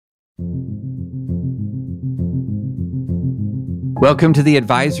Welcome to the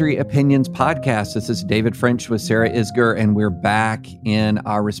Advisory Opinions Podcast. This is David French with Sarah Isger, and we're back in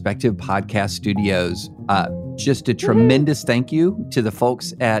our respective podcast studios. Just a tremendous thank you to the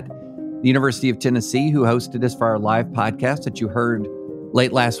folks at the University of Tennessee who hosted us for our live podcast that you heard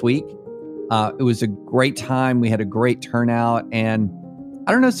late last week. It was a great time. We had a great turnout, and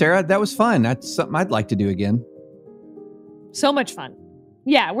I don't know, Sarah, that was fun. That's something I'd like to do again. So much fun.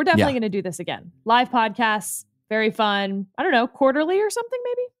 Yeah, we're definitely going to do this again. Live podcasts. Very fun. I don't know, quarterly or something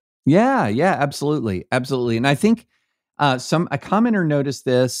maybe? Yeah, absolutely. Absolutely. And I think a commenter noticed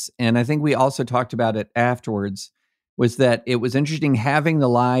this, and I think we also talked about it afterwards, was that it was interesting having the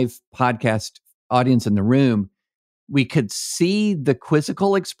live podcast audience in the room. We could see the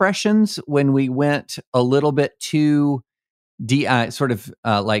quizzical expressions when we went a little bit too deep,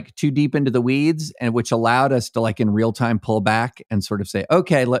 too deep into the weeds, and which allowed us to like in real time pull back and sort of say,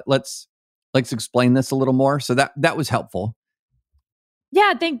 okay, let's explain this a little more. So that was helpful.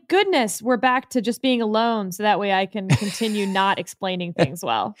 Yeah, thank goodness we're back to just being alone, so that way I can continue not explaining things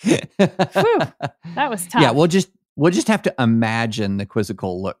well. Whew, that was tough. Yeah, we'll just have to imagine the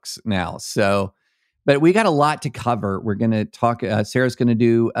quizzical looks now. So, but we got a lot to cover. We're going to talk. Sarah's going to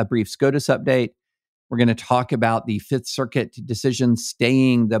do a brief SCOTUS update. We're going to talk about the Fifth Circuit decision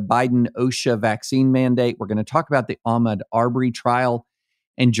staying the Biden OSHA vaccine mandate. We're going to talk about the Ahmaud Arbery trial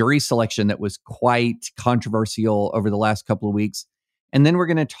and jury selection that was quite controversial over the last couple of weeks. And then we're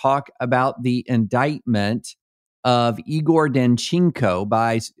going to talk about the indictment of Igor Danchenko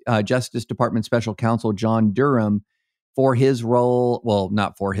by Justice Department Special Counsel John Durham for his role,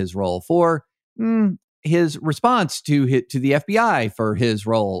 for his response to the FBI for his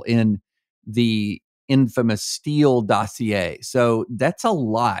role in the infamous Steele dossier. So that's a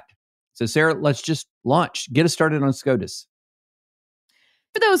lot. So Sarah, let's just launch. Get us started on SCOTUS.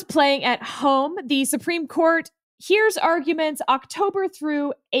 For those playing at home, the Supreme Court hears arguments October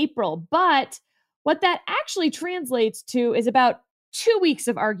through April, but what that actually translates to is about 2 weeks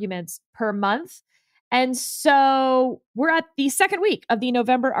of arguments per month. And so we're at the second week of the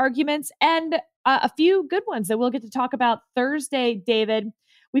November arguments, and a few good ones that we'll get to talk about Thursday, David.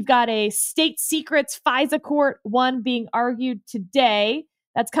 We've got a state secrets FISA court one being argued today.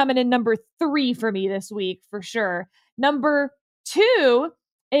 That's coming in number 3 for me this week, for sure. Number 2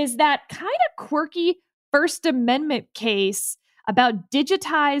 is that kind of quirky First Amendment case about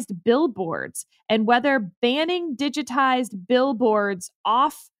digitized billboards and whether banning digitized billboards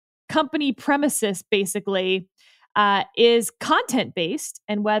off company premises basically is content-based,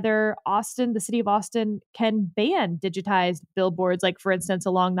 and whether the city of Austin can ban digitized billboards, like for instance,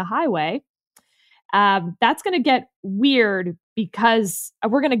 along the highway. That's going to get weird because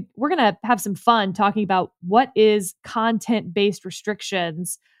we're gonna have some fun talking about what is content-based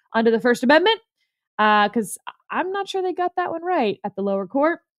restrictions under the First Amendment, because I'm not sure they got that one right at the lower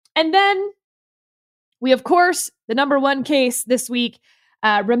court. And then we, of course, the number 1 case this week,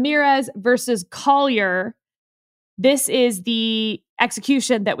 Ramirez versus Collier. This is the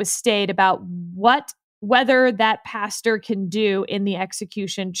execution that was stayed about whether that pastor can do in the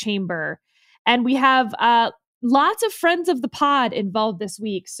execution chamber. And we have lots of friends of the pod involved this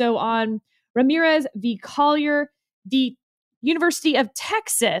week. So on Ramirez v. Collier, the University of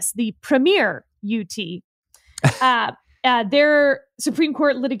Texas, the premier UT, their Supreme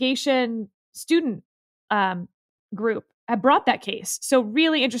Court litigation student group had brought that case. So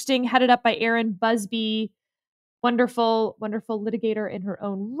really interesting, headed up by Erin Busby, wonderful litigator in her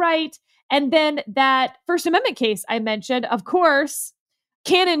own right. And then that First Amendment case I mentioned, of course,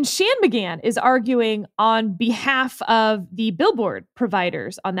 Canon Shanmugam is arguing on behalf of the billboard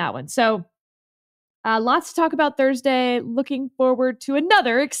providers on that one. So lots to talk about Thursday. Looking forward to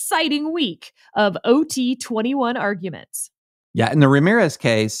another exciting week of OT 21 arguments. Yeah, and the Ramirez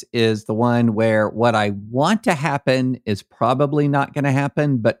case is the one where what I want to happen is probably not going to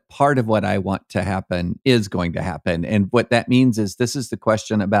happen, but part of what I want to happen is going to happen. And what that means is this is the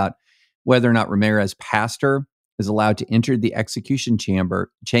question about whether or not Ramirez pastor is allowed to enter the execution chamber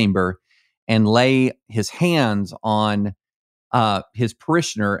and lay his hands on his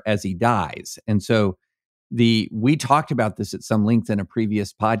parishioner as he dies. And so we talked about this at some length in a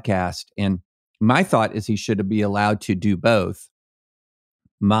previous podcast, and my thought is he should be allowed to do both.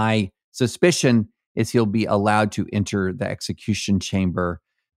 My suspicion is he'll be allowed to enter the execution chamber,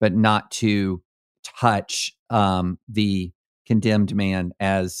 but not to touch the condemned man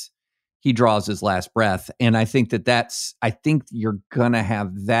as he draws his last breath. And I think I think you're going to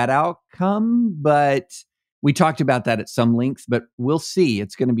have that outcome, but we talked about that at some length, but we'll see.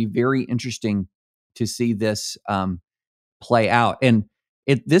 It's going to be very interesting to see this play out. And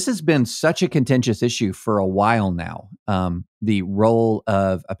This has been such a contentious issue for a while now. The role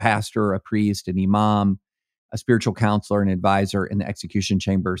of a pastor, a priest, an imam, a spiritual counselor, an advisor in the execution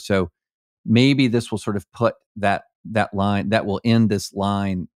chamber. So maybe this will sort of put that line, that will end this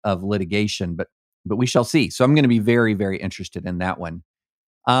line of litigation, but we shall see. So I'm going to be very, very interested in that one.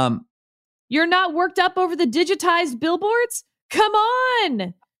 You're not worked up over the digitized billboards? Come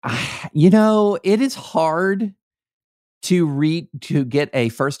on. It is hard to get a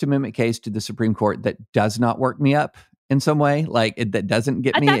First Amendment case to the Supreme Court that does not work me up in some way, that doesn't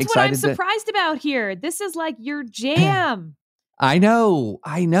get me excited. That's what I'm surprised about here. This is like your jam. I know,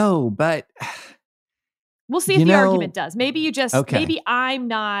 but we'll see if the argument does. Maybe maybe I'm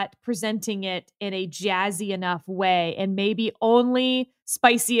not presenting it in a jazzy enough way, and maybe only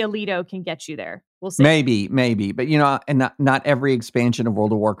Spicy Alito can get you there. We'll see. Maybe, but and not every expansion of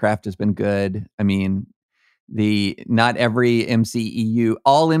World of Warcraft has been good. I mean, not every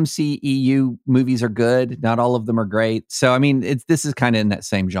all MCEU movies are good. Not all of them are great. So I mean, this is kind of in that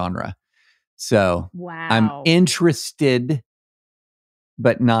same genre. So wow. I'm interested,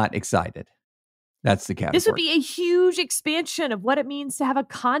 but not excited. That's the category. This would be a huge expansion of what it means to have a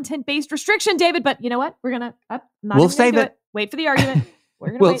content-based restriction, David. But you know what? We're gonna we'll save it. Wait for the argument.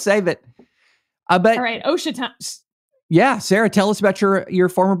 We'll save it. But all right, OSHA time. Yeah, Sarah, tell us about your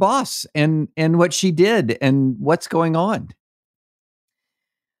former boss and what she did and what's going on.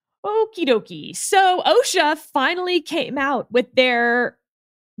 Okie dokie. So OSHA finally came out with their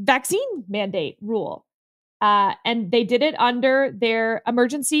vaccine mandate rule. And they did it under their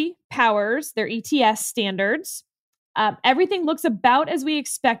emergency powers, their ETS standards. Everything looks about as we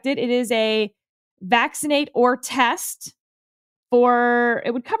expected. It is a vaccinate or test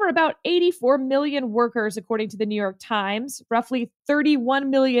it would cover about 84 million workers, according to the New York Times, roughly 31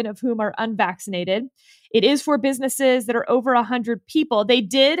 million of whom are unvaccinated. It is for businesses that are over 100 people. They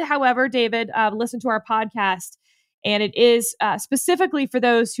did, however, David, listen to our podcast, and it is specifically for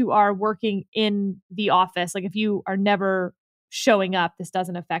those who are working in the office. Like if you are never showing up, this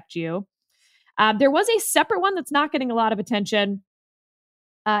doesn't affect you. There was a separate one that's not getting a lot of attention.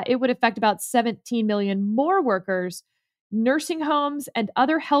 It would affect about 17 million more workers. Nursing homes and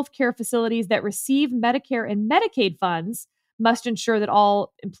other healthcare facilities that receive Medicare and Medicaid funds must ensure that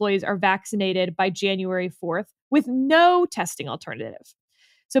all employees are vaccinated by January 4th with no testing alternative.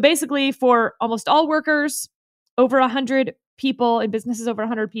 So basically, for almost all workers over 100 people in businesses over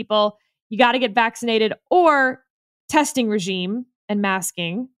 100 people, you got to get vaccinated or testing regime and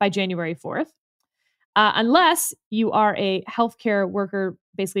masking by January 4th. Unless you are a healthcare worker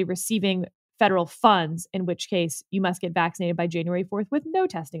basically receiving federal funds, in which case you must get vaccinated by January 4th with no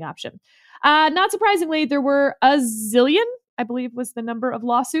testing option. Not surprisingly, there were a zillion, I believe was the number of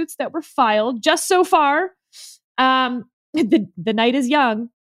lawsuits that were filed just so far. The night is young.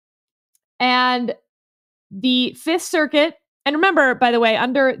 And the Fifth Circuit, and remember, by the way,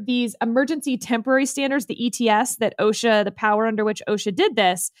 under these emergency temporary standards, the ETS that OSHA, the power under which OSHA did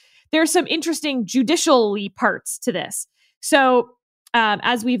this, there's some interesting judicially parts to this. So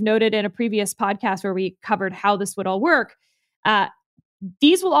as we've noted in a previous podcast where we covered how this would all work,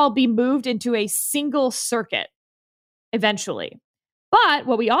 these will all be moved into a single circuit eventually. But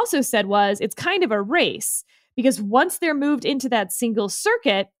what we also said was it's kind of a race, because once they're moved into that single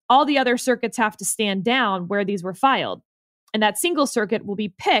circuit, all the other circuits have to stand down where these were filed. And that single circuit will be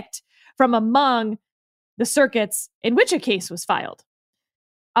picked from among the circuits in which a case was filed.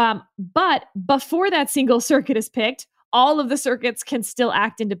 But before that single circuit is picked, all of the circuits can still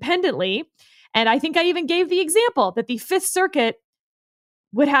act independently. And I think I even gave the example that the Fifth Circuit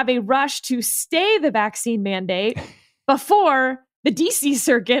would have a rush to stay the vaccine mandate before the DC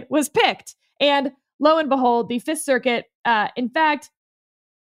Circuit was picked. And lo and behold, the Fifth Circuit, in fact,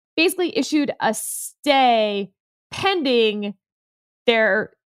 basically issued a stay pending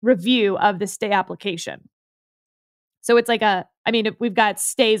their review of the stay application. So it's like we've got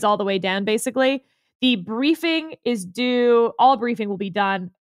stays all the way down, basically. The briefing is due, all briefing will be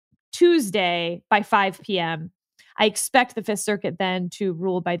done Tuesday by 5 p.m. I expect the Fifth Circuit then to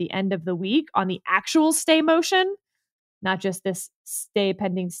rule by the end of the week on the actual stay motion, not just this stay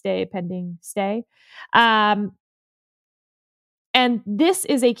pending stay. And this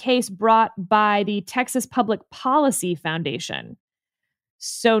is a case brought by the Texas Public Policy Foundation.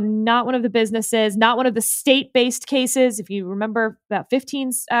 So not one of the businesses, not one of the state-based cases. If you remember, about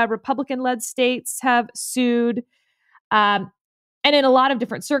 15 Republican-led states have sued, and in a lot of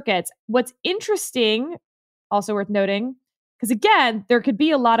different circuits. What's interesting, also worth noting, because again, there could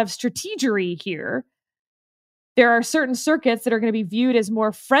be a lot of strategery here. There are certain circuits that are going to be viewed as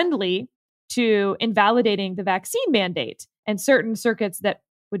more friendly to invalidating the vaccine mandate. and certain circuits that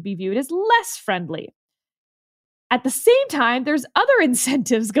would be viewed as less friendly. At the same time, there's other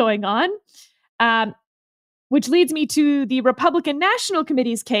incentives going on, which leads me to the Republican National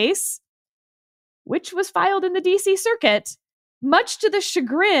Committee's case, which was filed in the DC Circuit, much to the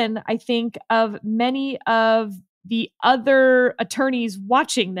chagrin, I think, of many of the other attorneys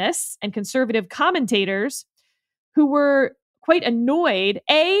watching this and conservative commentators who were quite annoyed,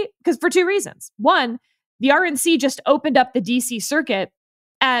 because for two reasons. One, the RNC just opened up the DC Circuit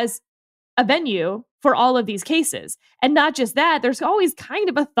as a venue for all of these cases. And not just that, there's always kind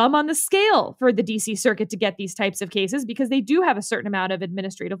of a thumb on the scale for the DC Circuit to get these types of cases because they do have a certain amount of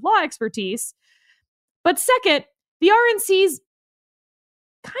administrative law expertise. But second, the RNC's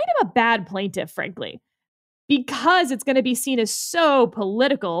kind of a bad plaintiff, frankly, because it's going to be seen as so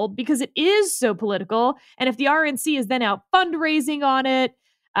political, because it is so political. And if the RNC is then out fundraising on it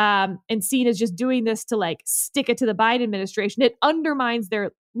and seen as just doing this to like stick it to the Biden administration, it undermines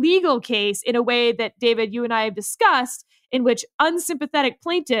their legal case in a way that, David, you and I have discussed, in which unsympathetic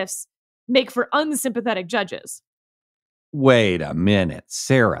plaintiffs make for unsympathetic judges. Wait a minute,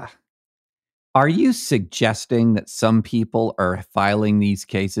 Sarah. Are you suggesting that some people are filing these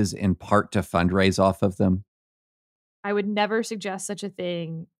cases in part to fundraise off of them? I would never suggest such a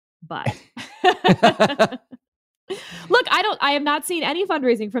thing, but look, I have not seen any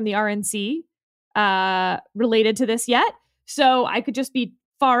fundraising from the RNC related to this yet. So I could just be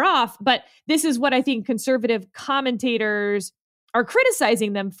far off, but this is what I think conservative commentators are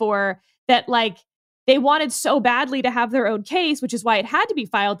criticizing them for, that like they wanted so badly to have their own case, which is why it had to be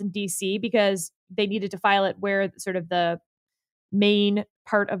filed in DC, because they needed to file it where sort of the main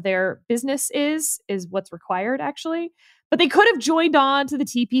part of their business is what's required, actually. But they could have joined on to the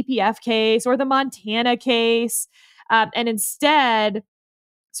TPPF case or the Montana case, and instead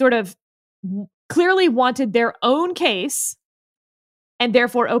sort of clearly wanted their own case and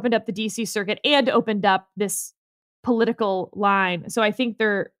therefore opened up the DC Circuit and opened up this political line. So I think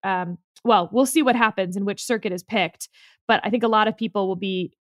they're, well, we'll see what happens and which circuit is picked. But I think a lot of people will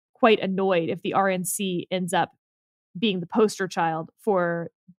be quite annoyed if the RNC ends up being the poster child for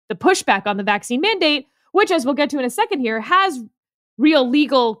the pushback on the vaccine mandate, which, as we'll get to in a second here, has real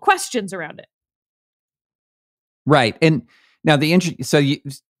legal questions around it. Right. And now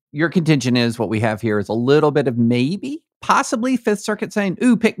your contention is what we have here is a little bit of maybe, possibly Fifth Circuit saying,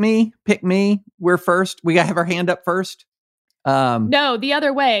 ooh, pick me, we're first. We got to have our hand up first. No, the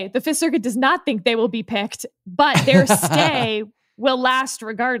other way. The Fifth Circuit does not think they will be picked, but their stay will last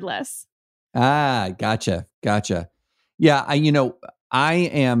regardless. Gotcha. Yeah, I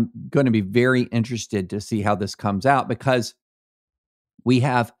am going to be very interested to see how this comes out, because we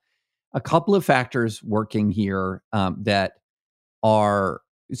have a couple of factors working here that are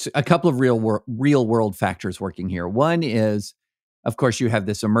a couple of real world factors working here. One is, of course, you have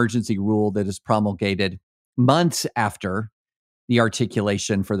this emergency rule that is promulgated months after the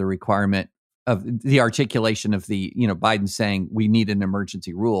articulation for the requirement of the Biden saying we need an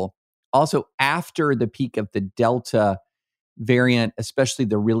emergency rule. Also, after the peak of the Delta variant, especially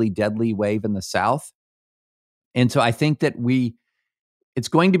the really deadly wave in the South. And so I think that it's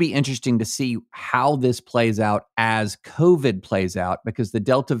going to be interesting to see how this plays out as COVID plays out, because the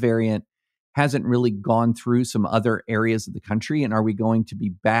Delta variant hasn't really gone through some other areas of the country. And are we going to be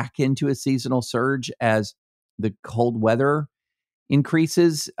back into a seasonal surge as the cold weather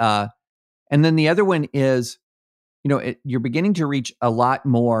increases? And then the other one is, you're beginning to reach a lot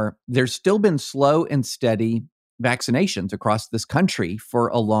more. There's still been slow and steady vaccinations across this country for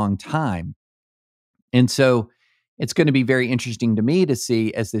a long time. And so it's going to be very interesting to me to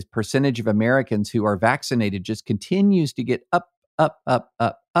see, as this percentage of Americans who are vaccinated just continues to get up,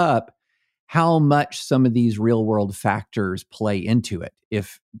 how much some of these real world factors play into it.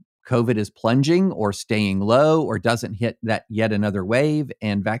 If COVID is plunging or staying low or doesn't hit that yet another wave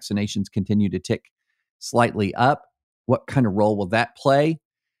and vaccinations continue to tick slightly up, what kind of role will that play?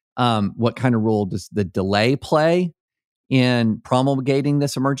 What kind of role does the delay play in promulgating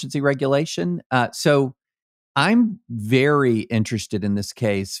this emergency regulation? So I'm very interested in this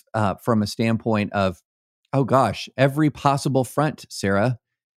case from a standpoint of, oh gosh, every possible front, Sarah.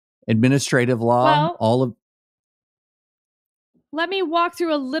 Administrative law, Let me walk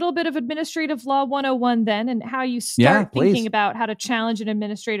through a little bit of Administrative Law 101 then, and how you start thinking about how to challenge an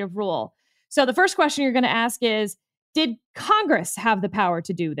administrative rule. So the first question you're going to ask is, did Congress have the power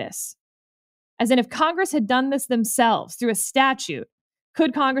to do this? As in, if Congress had done this themselves through a statute,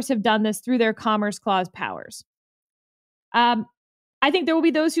 could Congress have done this through their Commerce Clause powers? I think there will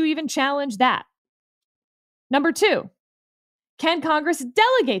be those who even challenge that. Number two, can Congress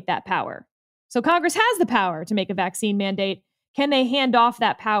delegate that power? So Congress has the power to make a vaccine mandate. Can they hand off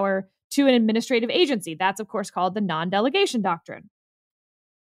that power to an administrative agency? That's, of course, called the non-delegation doctrine.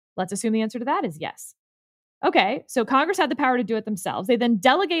 Let's assume the answer to that is yes. Okay, so Congress had the power to do it themselves. They then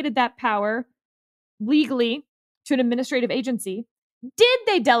delegated that power legally to an administrative agency. Did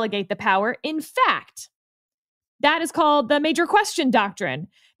they delegate the power? In fact, that is called the major question doctrine,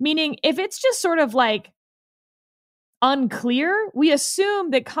 meaning if it's just sort of like unclear, we assume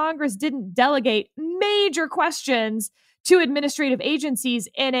that Congress didn't delegate major questions to administrative agencies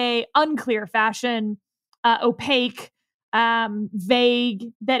in a unclear fashion, opaque, vague,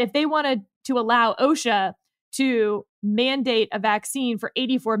 that if they wanted to allow OSHA to mandate a vaccine for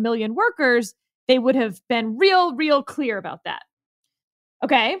 84 million workers, they would have been real clear about that.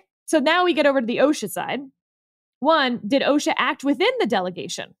 Okay, so now we get over to the OSHA side. One, did OSHA act within the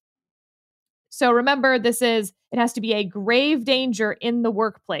delegation? So remember, it has to be a grave danger in the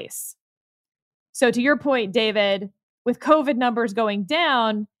workplace. So to your point, David, with COVID numbers going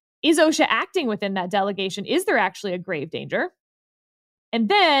down, is OSHA acting within that delegation? Is there actually a grave danger? And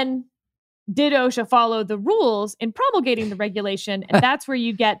then, did OSHA follow the rules in promulgating the regulation? And that's where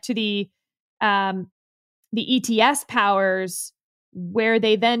you get to the ETS powers, where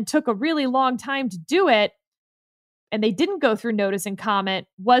they then took a really long time to do it, and they didn't go through notice and comment.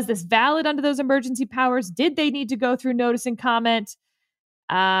 Was this valid under those emergency powers? Did they need to go through notice and comment?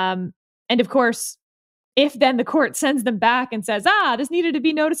 And of course, if then the court sends them back and says, this needed to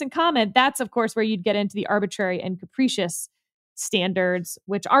be notice and comment, that's of course where you'd get into the arbitrary and capricious standards,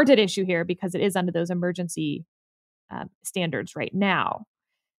 which aren't at issue here because it is under those emergency standards right now.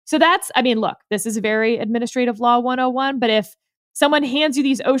 So look, this is very administrative law 101, but if someone hands you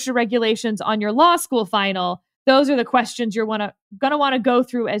these OSHA regulations on your law school final, those are the questions you're going to want to go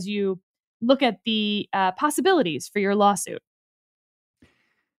through as you look at the possibilities for your lawsuit.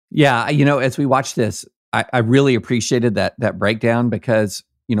 Yeah, as we watch this, I really appreciated that breakdown because,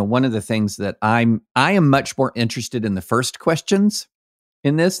 one of the things that I am much more interested in the first questions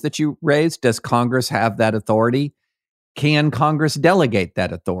in this that you raised. Does Congress have that authority? Can Congress delegate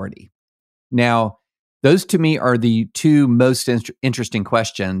that authority? Now, those to me are the two most interesting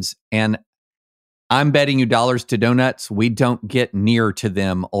questions. And I'm betting you dollars to donuts, we don't get near to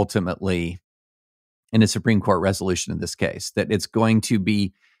them ultimately in a Supreme Court resolution in this case, that it's going to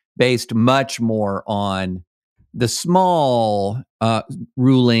be based much more on the small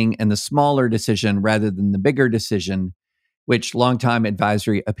ruling and the smaller decision rather than the bigger decision, which longtime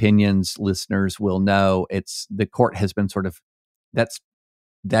advisory opinions listeners will know. The court has been sort of, that's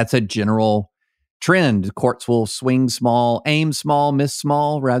a general trend. Courts will swing small, aim small, miss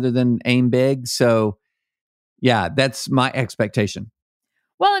small rather than aim big. So yeah, that's my expectation.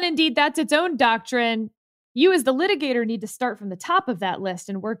 Well, and indeed, that's its own doctrine. You as the litigator need to start from the top of that list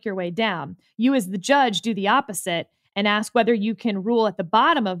and work your way down. You as the judge do the opposite and ask whether you can rule at the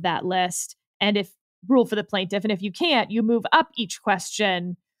bottom of that list and if rule for the plaintiff. And if you can't, you move up each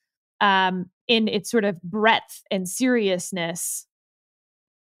question in its sort of breadth and seriousness,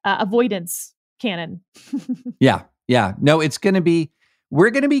 avoidance canon. Yeah. No, we're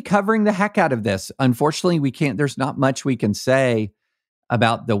going to be covering the heck out of this. Unfortunately, there's not much we can say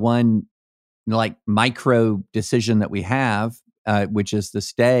about the one micro decision that we have, which is the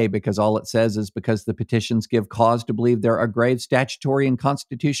stay, because all it says is because the petitions give cause to believe there are grave statutory and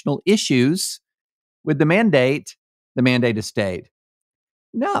constitutional issues with the mandate is stayed.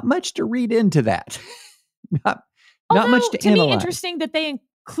 Not much to read into that. not much to analyze. To me, interesting that they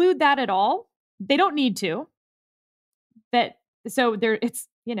include that at all. They don't need to. There's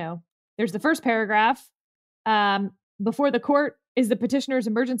the first paragraph. Before the court is the petitioner's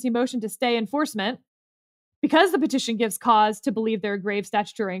emergency motion to stay enforcement because the petition gives cause to believe there are grave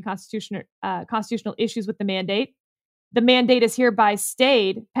statutory and constitutional issues with the mandate. The mandate is hereby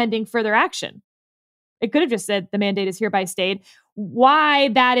stayed pending further action. It could have just said the mandate is hereby stayed. Why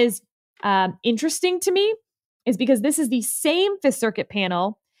that is interesting to me is because this is the same Fifth Circuit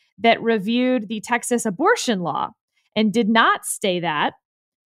panel that reviewed the Texas abortion law and did not stay that.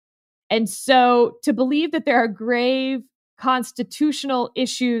 And so to believe that there are grave constitutional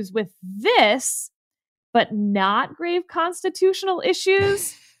issues with this, but not grave constitutional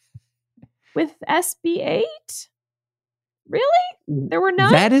issues with SB 8? Really? There were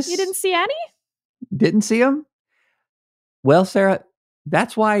none? You didn't see any? Didn't see them? Well, Sarah,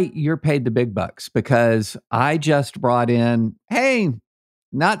 that's why you're paid the big bucks, because I just brought in, hey,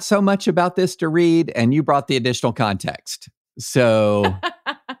 not so much about this to read, and you brought the additional context. So...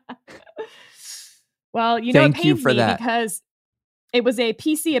 Well, it pains me because it was a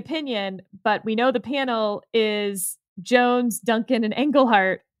PC opinion, but we know the panel is Jones, Duncan, and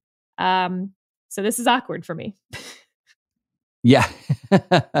Engelhardt. So this is awkward for me. Yeah.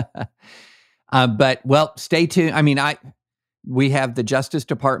 But well, stay tuned. I mean, we have the Justice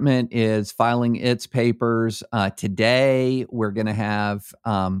Department is filing its papers today. We're going to have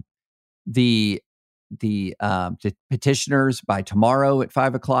the petitioners by tomorrow at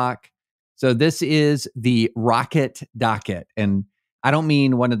 5:00. So this is the rocket docket, and I don't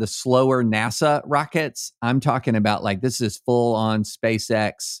mean one of the slower NASA rockets. I'm talking about like this is full on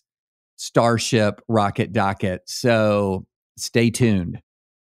SpaceX Starship rocket docket. So stay tuned.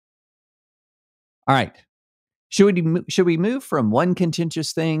 All right. Should we move from one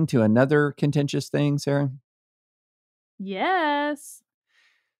contentious thing to another contentious thing, Sarah? Yes.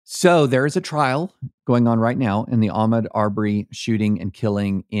 So there is a trial going on right now in the Ahmaud Arbery shooting and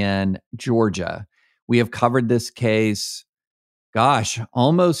killing in Georgia. We have covered this case, gosh,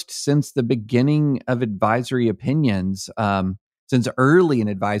 almost since the beginning of advisory opinions, since early in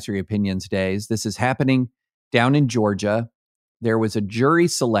advisory opinions days. This is happening down in Georgia. There was a jury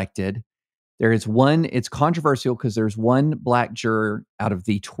selected. There is one, it's controversial because there's one black juror out of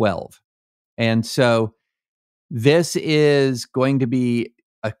the 12. And so this is going to be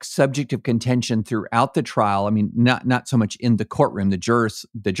a subject of contention throughout the trial. I mean, not so much in the courtroom. The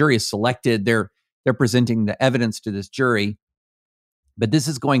jury is selected. They're presenting the evidence to this jury, but this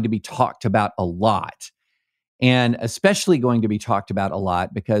is going to be talked about a lot, and especially going to be talked about a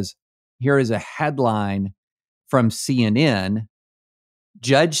lot because here is a headline from CNN.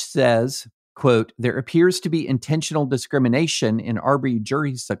 Judge says, quote, there appears to be intentional discrimination in Arbery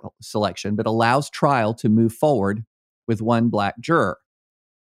jury selection, but allows trial to move forward with one black juror.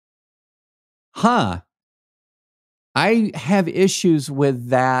 I have issues with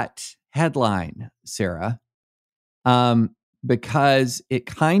that headline, Sarah, because it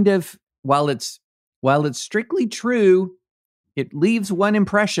kind of, while it's strictly true, it leaves one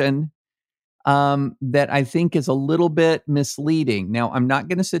impression that I think is a little bit misleading. Now, I'm not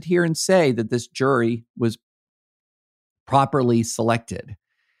going to sit here and say that this jury was properly selected.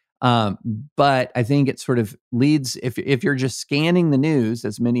 But I think it sort of leads, if you're just scanning the news,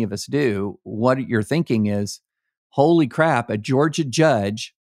 as many of us do, what you're thinking is, holy crap, a Georgia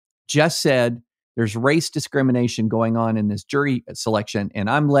judge just said there's race discrimination going on in this jury selection, and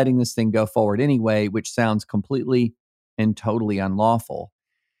I'm letting this thing go forward anyway, which sounds completely and totally unlawful.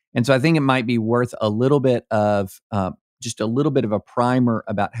 And so I think it might be worth a little bit of just a little bit of a primer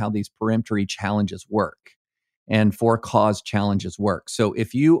about how these peremptory challenges work and for cause challenges work. So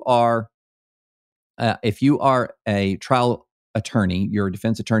if you are a trial attorney, you're a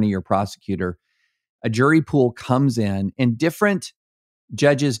defense attorney, you're a prosecutor, a jury pool comes in, and different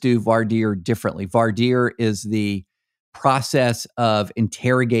judges do voir dire differently. Voir dire is the process of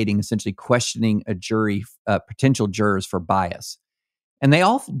interrogating, essentially questioning a jury, potential jurors for bias. And they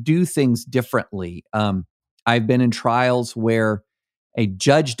all do things differently. I've been in trials where a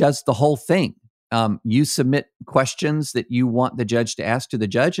judge does the whole thing. You submit questions that you want the judge to ask to the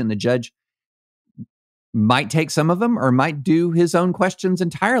judge, and the judge might take some of them or might do his own questions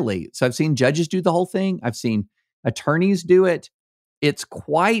entirely. So I've seen judges do the whole thing. I've seen attorneys do it. It's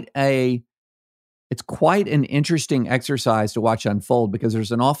quite an interesting exercise to watch unfold because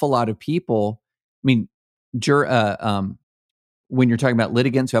there's an awful lot of people. I mean, when you're talking about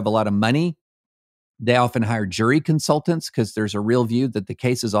litigants who have a lot of money, they often hire jury consultants because there's a real view that the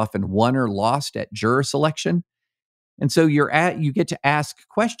case is often won or lost at juror selection. And so you get to ask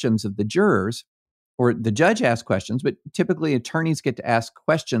questions of the jurors, or the judge asks questions, but typically attorneys get to ask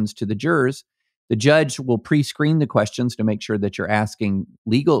questions to the jurors. The judge will pre-screen the questions to make sure that you're asking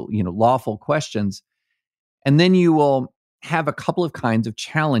legal, lawful questions. And then you will have a couple of kinds of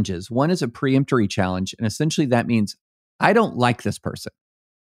challenges. One is a preemptory challenge, and essentially that means I don't like this person.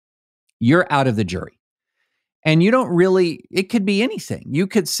 You're out of the jury. And you don't really, it could be anything. You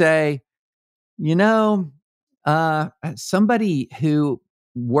could say, somebody who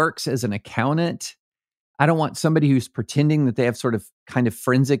works as an accountant, I don't want somebody who's pretending that they have sort of kind of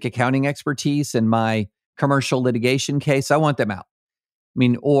forensic accounting expertise in my commercial litigation case. I want them out. I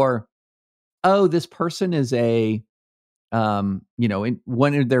mean, or, this person is in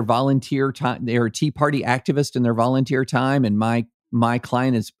one of their volunteer time, they're a Tea Party activist in their volunteer time, and my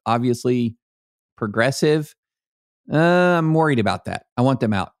client is obviously progressive. I'm worried about that. I want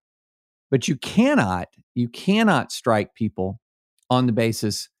them out. But you cannot strike people on the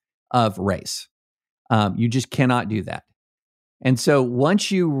basis of race. You just cannot do that. And so once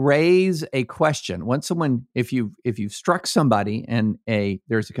you raise a question, if you've struck somebody and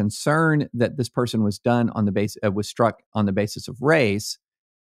there's a concern that this person was struck on the basis of race,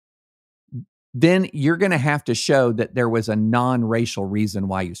 then you're going to have to show that there was a non-racial reason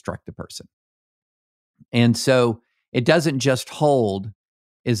why you struck the person. And so it doesn't just hold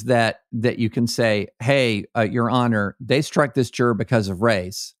is that you can say, hey, Your Honor, they struck this juror because of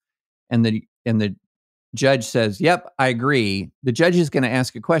race. And the judge says, yep, I agree. The judge is going to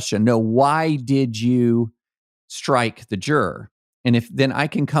ask a question. No, why did you strike the juror? And if then I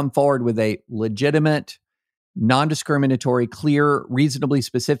can come forward with a legitimate, non-discriminatory, clear, reasonably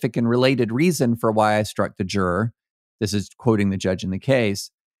specific, and related reason for why I struck the juror, this is quoting the judge in the case,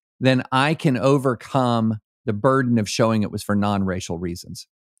 then I can overcome the burden of showing it was for non-racial reasons.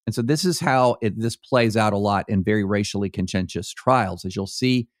 And so this is how this plays out a lot in very racially contentious trials, as you'll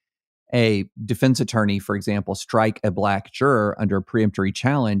see a defense attorney, for example, strike a black juror under a preemptory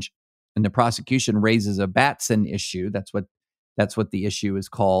challenge, and the prosecution raises a Batson issue. That's what the issue is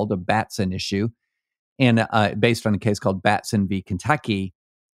called, a Batson issue, and based on a case called Batson v. Kentucky.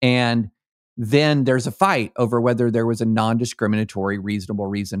 And then there's a fight over whether there was a non-discriminatory, reasonable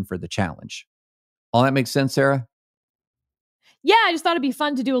reason for the challenge. All that makes sense, Sarah? Yeah, I just thought it'd be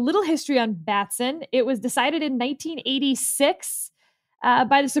fun to do a little history on Batson. It was decided in 1986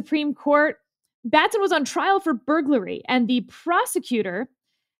 by the Supreme Court. Batson was on trial for burglary, and the prosecutor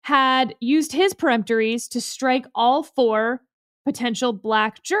had used his peremptories to strike all 4 potential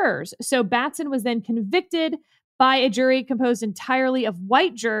black jurors. So Batson was then convicted by a jury composed entirely of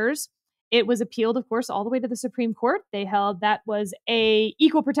white jurors. It was appealed, of course, all the way to the Supreme Court. They held that was a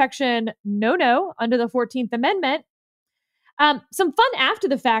equal protection no-no under the 14th Amendment. Some fun after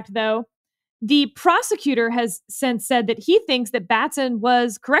the fact, though. The prosecutor has since said that he thinks that Batson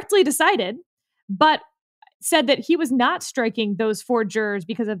was correctly decided, but said that he was not striking those 4 jurors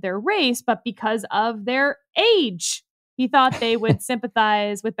because of their race, but because of their age. He thought they would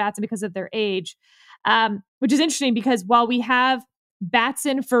sympathize with Batson because of their age, which is interesting because while we have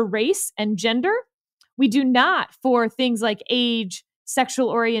Batson for race and gender, we do not for things like age, sexual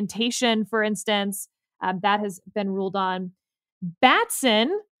orientation, for instance. That has been ruled on.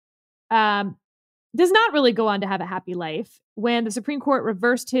 Batson does not really go on to have a happy life. When the Supreme Court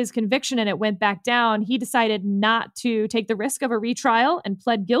reversed his conviction and it went back down, he decided not to take the risk of a retrial and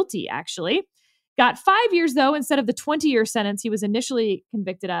pled guilty, actually. Got 5 years, though, instead of the 20-year sentence he was initially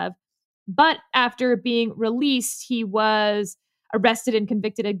convicted of. But after being released, he was arrested and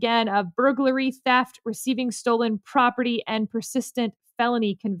convicted again of burglary, theft, receiving stolen property, and persistent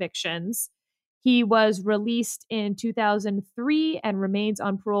felony convictions. He was released in 2003 and remains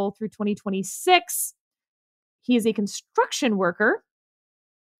on parole through 2026. He is a construction worker.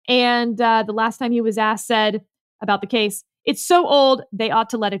 And the last time he was asked, said about the case, "It's so old, they ought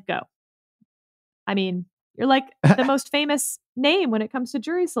to let it go." I mean, you're like the most famous name when it comes to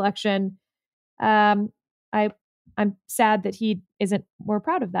jury selection. I'm sad that he isn't more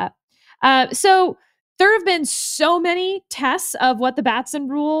proud of that. So there have been so many tests of what the Batson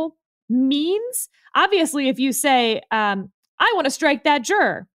rule means. Obviously, if you say, I want to strike that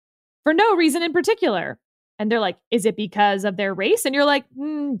juror for no reason in particular, and they're like, is it because of their race? And you're like,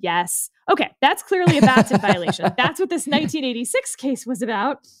 yes. Okay, that's clearly a Batson violation. That's what this 1986 case was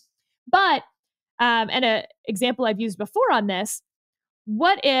about. But, and an example I've used before on this,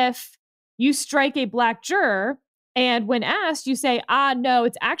 what if you strike a black juror and when asked, you say, no,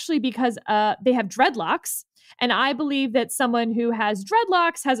 it's actually because they have dreadlocks. And I believe that someone who has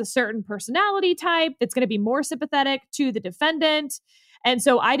dreadlocks has a certain personality type that's going to be more sympathetic to the defendant. And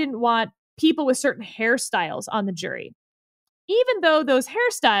so I didn't want people with certain hairstyles on the jury, even though those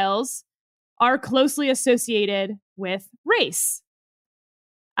hairstyles are closely associated with race.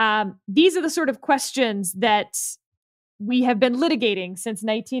 These are the sort of questions that we have been litigating since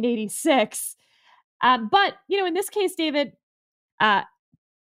 1986. But, in this case, David,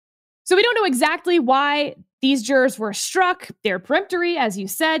 so we don't know exactly why these jurors were struck. They're peremptory, as you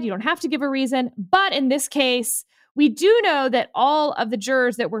said. You don't have to give a reason. But in this case, we do know that all of the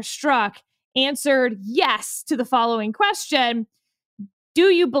jurors that were struck answered yes to the following question. Do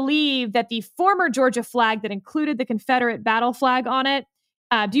you believe that the former Georgia flag that included the Confederate battle flag on it,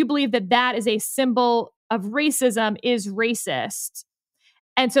 do you believe that that is a symbol of racism, is racist?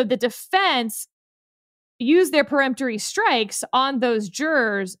 And so the defense used their peremptory strikes on those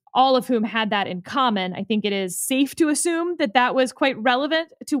jurors, all of whom had that in common. I think it is safe to assume that that was quite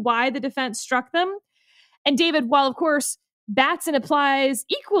relevant to why the defense struck them. And David, while of course Batson applies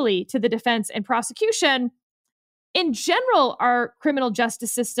equally to the defense and prosecution, in general, our criminal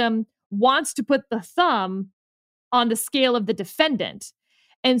justice system wants to put the thumb on the scale of the defendant.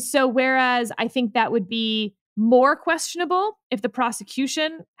 And so whereas I think that would be more questionable if the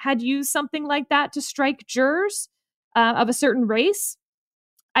prosecution had used something like that to strike jurors of a certain race,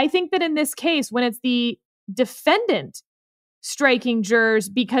 I think that in this case, when it's the defendant striking jurors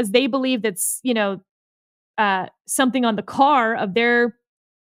because they believe that's, something on the car of their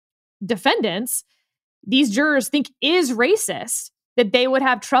defendants, these jurors think is racist, that they would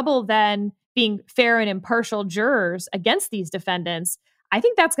have trouble then being fair and impartial jurors against these defendants. I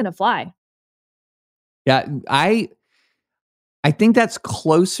think that's going to fly. Yeah, I think that's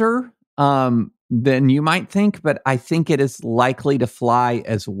closer than you might think, but I think it is likely to fly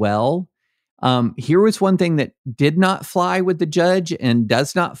as well. Here was one thing that did not fly with the judge and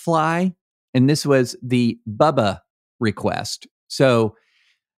does not fly, and this was the Bubba request. So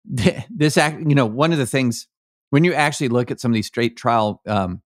this act, one of the things when you actually look at some of these straight trial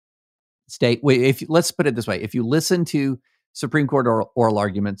let's put it this way, if you listen to Supreme Court oral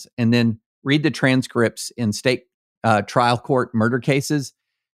arguments and then read the transcripts in state trial court murder cases,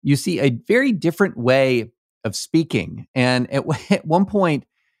 you see a very different way of speaking. And at one point,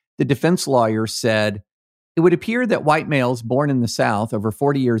 the defense lawyer said, "It would appear that white males born in the South over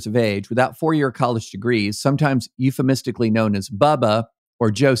 40 years of age without four-year college degrees, sometimes euphemistically known as Bubba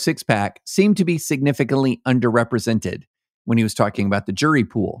or Joe Sixpack, seem to be significantly underrepresented," when he was talking about the jury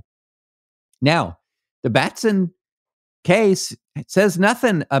pool. Now, the Batson case says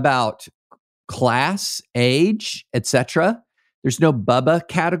nothing about class, age, etc. There's no Bubba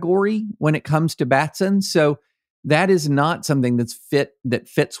category when it comes to Batson. So that is not something that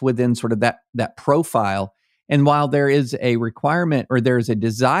fits within sort of that profile. And while there is a requirement or there's a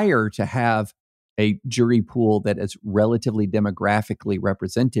desire to have a jury pool that is relatively demographically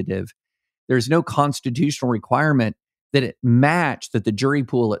representative, there's no constitutional requirement that the jury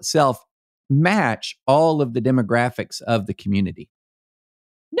pool itself match all of the demographics of the community.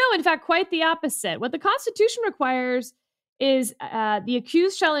 No, in fact, quite the opposite. What the Constitution requires is the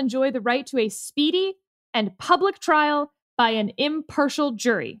accused shall enjoy the right to a speedy and public trial by an impartial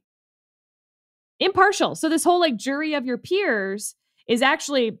jury. Impartial. So this whole jury of your peers is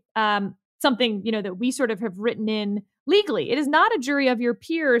actually something, that we sort of have written in legally. It is not a jury of your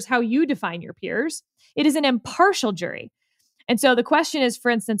peers, how you define your peers. It is an impartial jury. And so the question is, for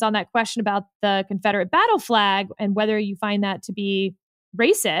instance, on that question about the Confederate battle flag and whether you find that to be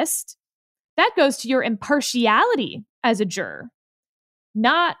racist, that goes to your impartiality as a juror,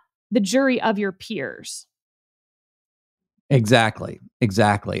 not the jury of your peers. Exactly.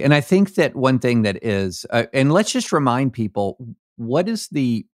 And I think that one thing that is, and let's just remind people, what's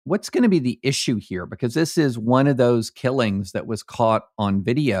going to be the issue here? Because this is one of those killings that was caught on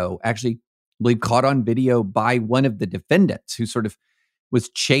video, actually, I believe caught on video by one of the defendants who sort of was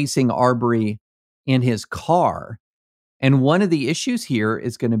chasing Arbery in his car. And one of the issues here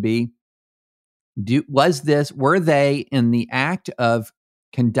is going to be, were they in the act of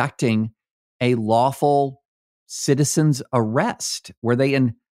conducting a lawful citizen's arrest? Were they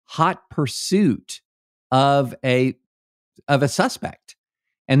in hot pursuit of a suspect?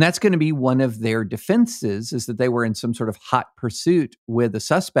 And that's going to be one of their defenses, is that they were in some sort of hot pursuit with a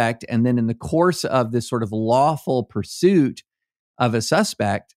suspect. And then in the course of this sort of lawful pursuit of a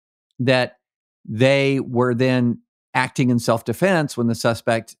suspect, that they were then acting in self-defense when the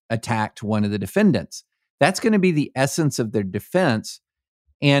suspect attacked one of the defendants. That's going to be the essence of their defense.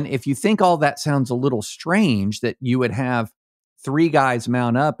 And if you think all that sounds a little strange, that you would have three guys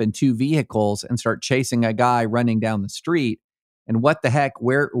mount up in two vehicles and start chasing a guy running down the street, and what the heck,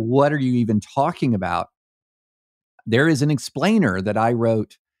 what are you even talking about? There is an explainer that I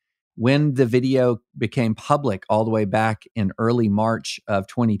wrote when the video became public all the way back in early March of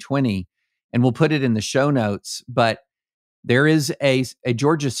 2020, and we'll put it in the show notes. But there is a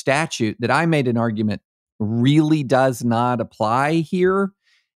Georgia statute that I made an argument really does not apply here,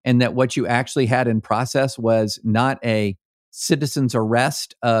 and that what you actually had in process was not a citizen's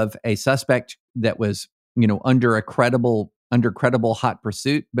arrest of a suspect that was, under credible hot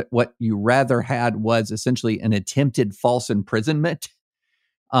pursuit, but what you rather had was essentially an attempted false imprisonment,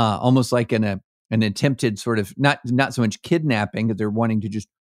 almost like an attempted sort of not so much kidnapping, that they're wanting to just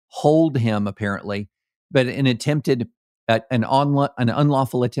hold him apparently, but an attempted an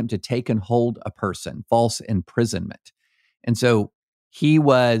unlawful attempt to take and hold a person, false imprisonment. And so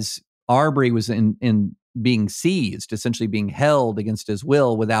Arbery was in being seized, essentially being held against his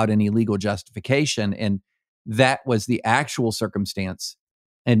will without any legal justification. And that was the actual circumstance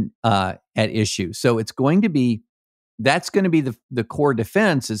and at issue. So that's going to be the core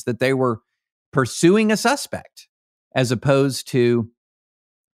defense, is that they were pursuing a suspect as opposed to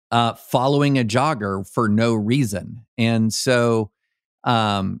following a jogger for no reason. And so,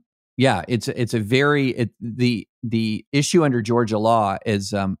 it's the issue under Georgia law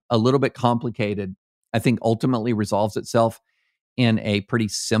is a little bit complicated. I think ultimately resolves itself in a pretty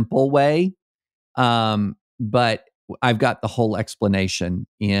simple way. But I've got the whole explanation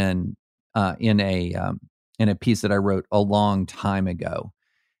in a in a piece that I wrote a long time ago.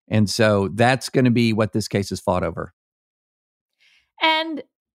 And so that's going to be what this case is fought over. And,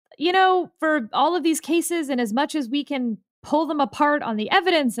 for all of these cases, and as much as we can pull them apart on the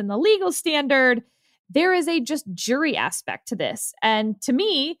evidence and the legal standard, there is a just jury aspect to this. And to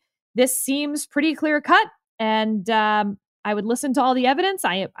me, this seems pretty clear cut. And I would listen to all the evidence.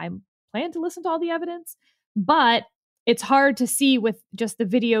 I'm planning to listen to all the evidence, but it's hard to see with just the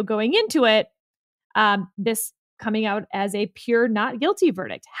video going into it, this coming out as a pure not guilty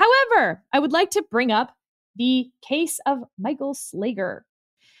verdict. However, I would like to bring up the case of Michael Slager.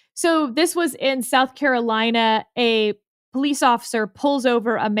 So this was in South Carolina. A police officer pulls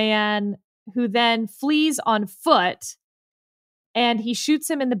over a man who then flees on foot, and he shoots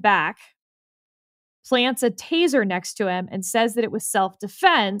him in the back, plants a taser next to him, and says that it was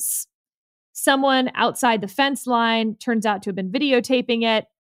self-defense. Someone outside the fence line turns out to have been videotaping it,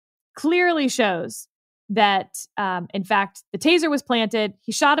 clearly shows that, in fact, the taser was planted.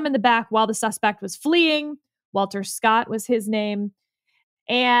 He shot him in the back while the suspect was fleeing. Walter Scott was his name.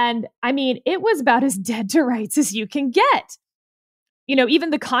 And I mean, it was about as dead to rights as you can get. Even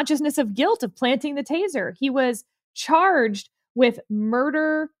the consciousness of guilt of planting the taser. He was charged with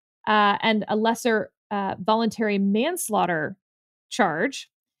murder and a lesser voluntary manslaughter charge.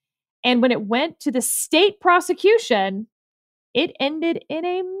 And when it went to the state prosecution, it ended in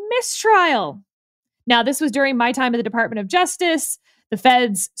a mistrial. Now, this was during my time at the Department of Justice. The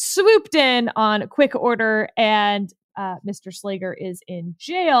feds swooped in on quick order, and Mr. Slager is in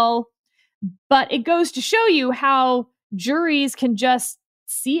jail. But it goes to show you how juries can just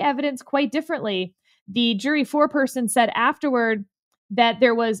see evidence quite differently. The jury foreperson said afterward that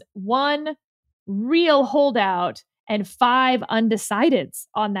there was one real holdout and 5 undecideds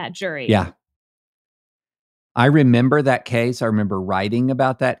on that jury. Yeah. I remember that case. I remember writing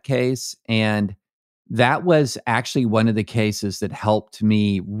about that case. And that was actually one of the cases that helped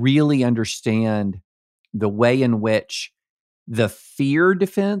me really understand the way in which the fear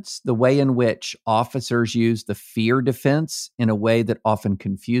defense, the way in which officers use the fear defense in a way that often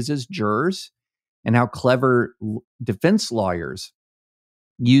confuses jurors, and how clever defense lawyers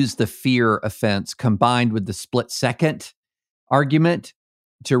use the fear offense combined with the split second argument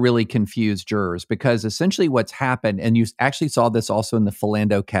to really confuse jurors. Because essentially what's happened, and you actually saw this also in the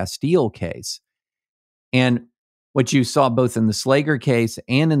Philando Castile case, and what you saw both in the Slager case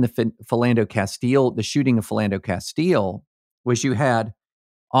and in the Philando Castile, the shooting of Philando Castile, was you had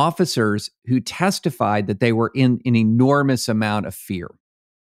officers who testified that they were in an enormous amount of fear,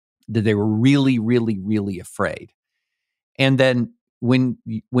 that they were really, really, really afraid. And then when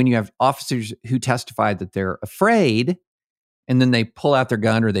you have officers who testified that they're afraid, and then they pull out their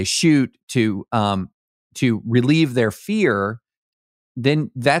gun or they shoot to relieve their fear,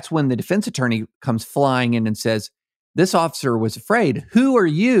 then that's when the defense attorney comes flying in and says, this officer was afraid. Who are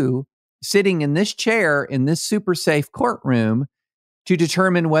you sitting in this chair in this super safe courtroom to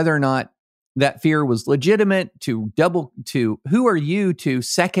determine whether or not that fear was legitimate? Who are you to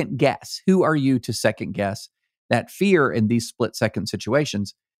second guess? Who are you to second guess that fear in these split second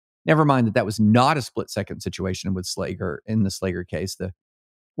situations? Never mind that was not a split second situation with Slager in the Slager case. The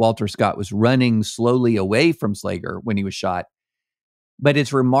Walter Scott was running slowly away from Slager when he was shot. But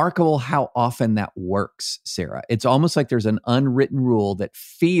it's remarkable how often that works, Sarah. It's almost like there's an unwritten rule that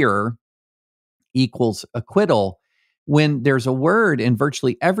fear equals acquittal, when there's a word in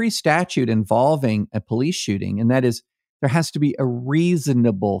virtually every statute involving a police shooting, and that is there has to be a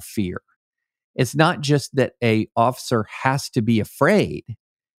reasonable fear. It's not just that a officer has to be afraid.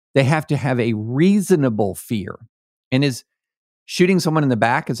 They have to have a reasonable fear. And is shooting someone in the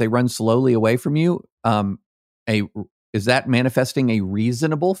back as they run slowly away from you, is that manifesting a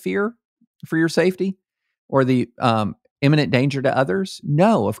reasonable fear for your safety or the imminent danger to others?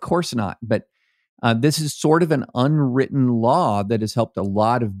 No, of course not. But this is sort of an unwritten law that has helped a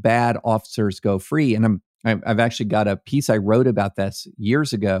lot of bad officers go free. And I've actually got a piece I wrote about this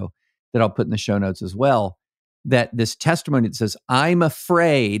years ago that I'll put in the show notes as well, that this testimony that says, I'm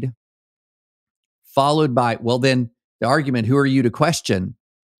afraid, followed by, well, then the argument, who are you to question,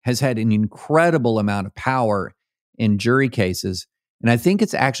 has had an incredible amount of power in jury cases. And I think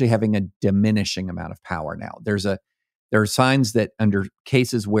it's actually having a diminishing amount of power now. There are signs that under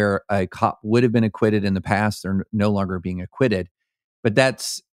cases where a cop would have been acquitted in the past, they're no longer being acquitted. But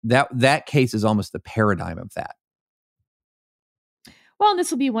that case is almost the paradigm of that. Well, and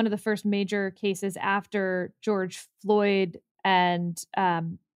this will be one of the first major cases after George Floyd and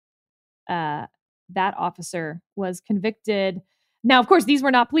that officer was convicted. Now, of course, these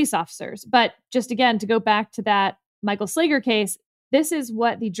were not police officers, but just again, to go back to that Michael Slager case, this is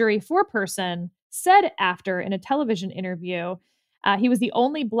what the jury foreperson said after in a television interview, he was the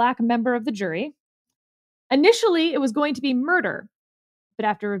only Black member of the jury. Initially, it was going to be murder, but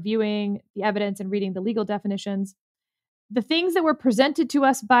after reviewing the evidence and reading the legal definitions, the things that were presented to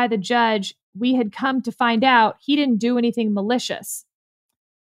us by the judge, we had come to find out he didn't do anything malicious.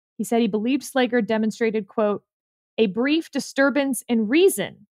 He said he believed Slager demonstrated, quote, a brief disturbance in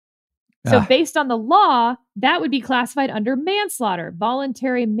reason. So based on the law, that would be classified under manslaughter,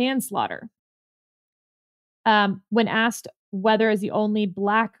 voluntary manslaughter. When asked whether, as the only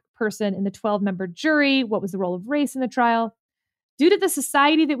Black person in the 12-member jury, what was the role of race in the trial, due to the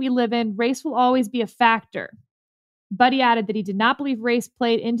society that we live in, race will always be a factor. But he added that he did not believe race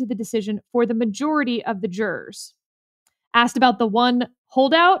played into the decision for the majority of the jurors. Asked about the one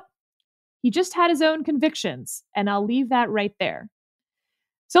holdout, he just had his own convictions, and I'll leave that right there.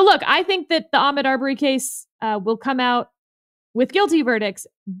 So look, I think that the Ahmaud Arbery case will come out with guilty verdicts,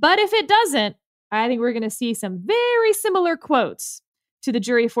 but if it doesn't, I think we're going to see some very similar quotes to the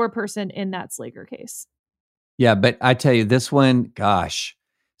jury foreperson in that Slager case. Yeah, but I tell you, this one, gosh.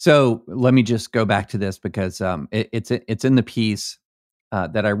 So let me just go back to this because it's in the piece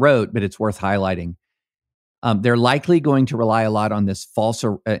that I wrote, but it's worth highlighting. They're likely going to rely a lot on this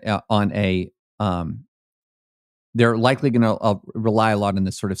they're likely going to rely a lot on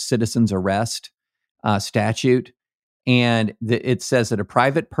this sort of citizen's arrest statute. And it says that a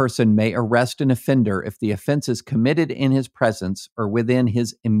private person may arrest an offender if the offense is committed in his presence or within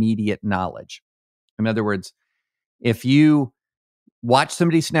his immediate knowledge. In other words, if you watch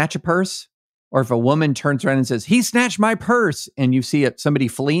somebody snatch a purse, or if a woman turns around and says, he snatched my purse, and you see somebody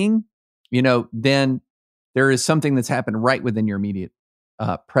fleeing, then there is something that's happened right within your immediate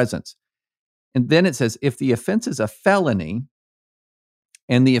presence. And then it says, if the offense is a felony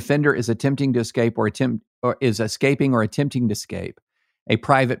and the offender is attempting to escape or is escaping or attempting to escape, a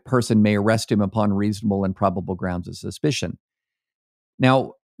private person may arrest him upon reasonable and probable grounds of suspicion.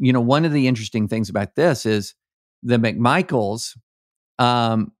 Now, one of the interesting things about this is the McMichaels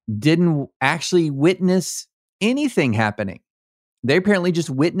didn't actually witness anything happening. They apparently just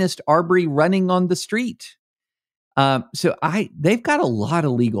witnessed Arbery running on the street. So they've got a lot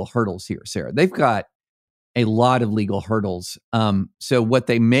of legal hurdles here, Sarah. They've got a lot of legal hurdles. So what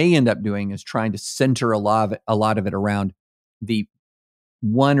they may end up doing is trying to center a lot of it around the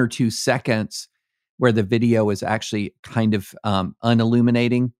 1 or 2 seconds where the video is actually kind of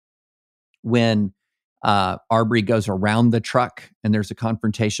unilluminating when Arbery goes around the truck and there's a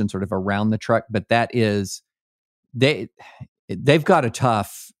confrontation sort of around the truck. But that is they've got a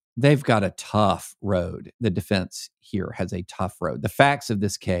tough road. The defense here has a tough road. The facts of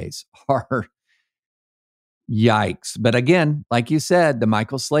this case are yikes. But again, like you said, the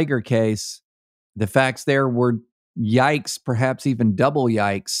Michael Slager case, the facts there were yikes, perhaps even double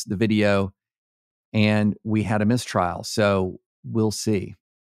yikes, the video, and we had a mistrial. So we'll see.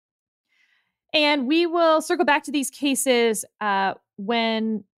 And we will circle back to these cases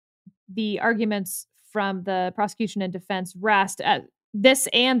when the arguments from the prosecution and defense rest. This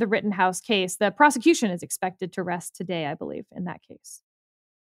and the Rittenhouse case, the prosecution is expected to rest today, I believe, in that case.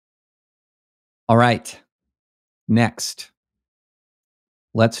 All right. Next,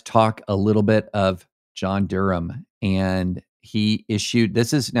 let's talk a little bit of John Durham. And he issued,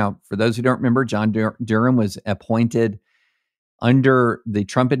 this is now, for those who don't remember, John Durham was appointed under the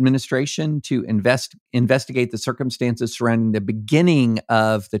Trump administration to investigate the circumstances surrounding the beginning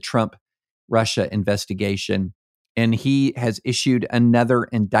of the Trump-Russia investigation. And he has issued another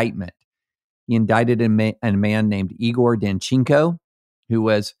indictment. He indicted a man named Igor Danchenko, who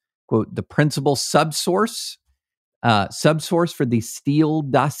was, quote, the principal subsource for the Steele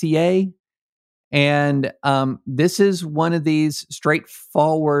dossier. And this is one of these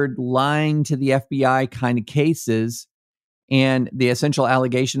straightforward lying to the FBI kind of cases. And the essential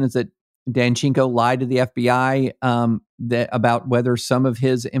allegation is that Danchenko lied to the FBI about whether some of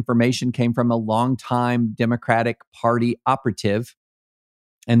his information came from a longtime Democratic Party operative.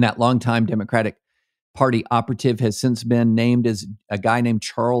 And that longtime Democratic Party operative has since been named as a guy named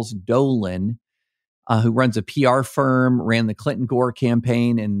Charles Dolan, who runs a PR firm, ran the Clinton-Gore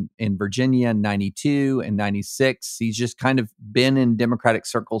campaign in Virginia in 92 and 96. He's just kind of been in Democratic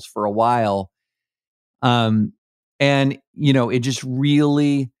circles for a while. And, it just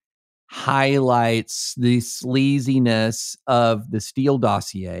really highlights the sleaziness of the Steele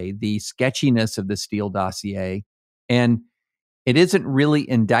dossier, the sketchiness of the Steele dossier. And it isn't really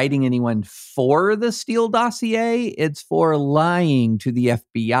indicting anyone for the Steele dossier. It's for lying to the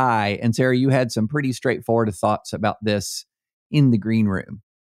FBI. And Sarah, you had some pretty straightforward thoughts about this in the green room.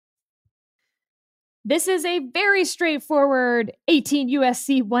 This is a very straightforward 18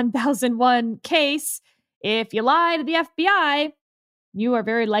 USC 1001 case. If you lie to the FBI, you are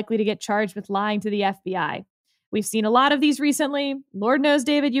very likely to get charged with lying to the FBI. We've seen a lot of these recently. Lord knows,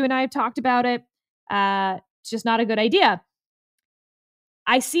 David, you and I have talked about it. It's just not a good idea.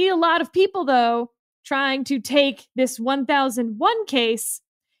 I see a lot of people, though, trying to take this 1001 case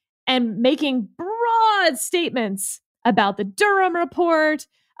and making broad statements about the Durham report,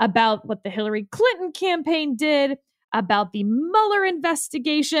 about what the Hillary Clinton campaign did, about the Mueller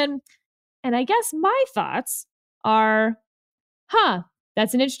investigation. And I guess my thoughts are,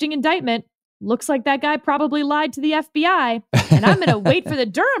 that's an interesting indictment. Looks like that guy probably lied to the FBI. And I'm going to wait for the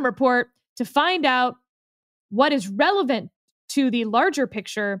Durham report to find out what is relevant to the larger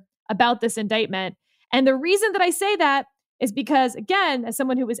picture about this indictment. And the reason that I say that is because, again, as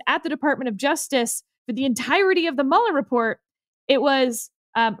someone who was at the Department of Justice for the entirety of the Mueller report, it was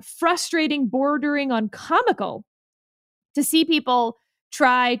frustrating, bordering on comical to see people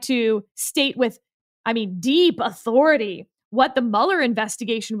try to state with, deep authority what the Mueller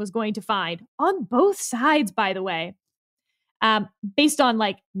investigation was going to find on both sides, by the way, based on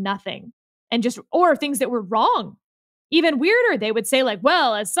nothing or things that were wrong. Even weirder, they would say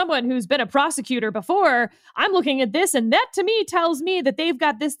well, as someone who's been a prosecutor before, I'm looking at this and that to me tells me that they've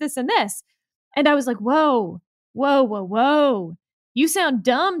got this, this, and this. And I was like, whoa. You sound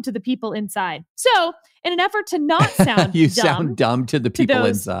dumb to the people inside. So in an effort to not sound you sound dumb to the people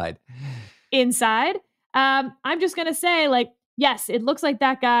inside, I'm just going to say yes, it looks like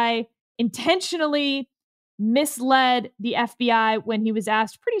that guy intentionally misled the FBI when he was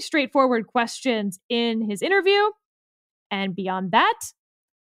asked pretty straightforward questions in his interview. And beyond that,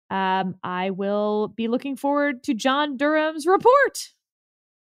 I will be looking forward to John Durham's report.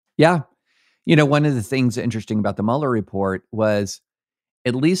 Yeah. One of the things interesting about the Mueller report was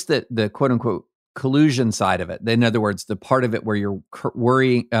at least the quote unquote collusion side of it. In other words, the part of it where you're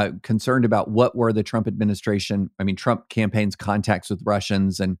concerned about what were the Trump Trump campaign's contacts with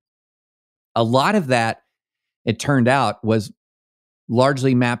Russians. And a lot of that, it turned out, was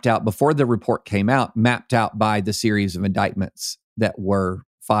largely mapped out before the report came out, mapped out by the series of indictments that were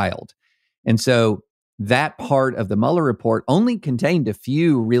filed. And so that part of the Mueller report only contained a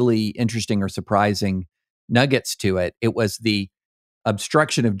few really interesting or surprising nuggets to it. It was the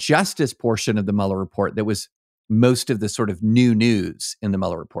obstruction of justice portion of the Mueller report that was most of the sort of new news in the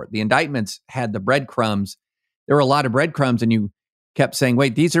Mueller report. The indictments had the breadcrumbs. There were a lot of breadcrumbs, and you kept saying,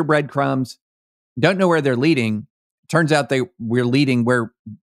 wait, these are breadcrumbs. Don't know where they're leading. Turns out they were leading where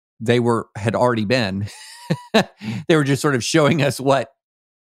they had already been. They were just sort of showing us what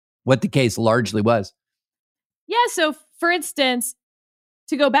the case largely was. Yeah. So, for instance,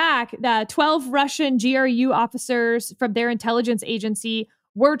 to go back, the 12 Russian GRU officers from their intelligence agency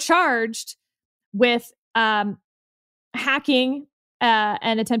were charged with hacking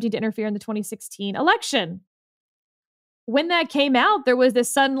and attempting to interfere in the 2016 election. When that came out, there was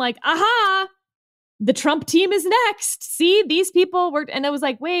this sudden aha, the Trump team is next. See, these people were, and it was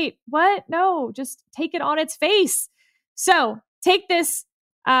wait, what? No, just take it on its face. So take this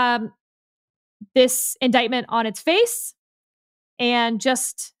indictment on its face and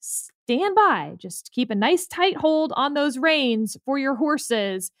just stand by. Just keep a nice tight hold on those reins for your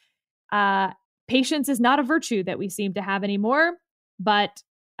horses. Patience is not a virtue that we seem to have anymore, but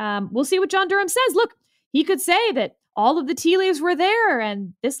we'll see what John Durham says. Look, he could say that all of the tea leaves were there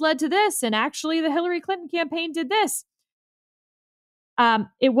and this led to this, and actually the Hillary Clinton campaign did this.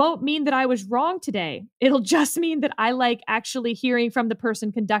 It won't mean that I was wrong today. It'll just mean that I like actually hearing from the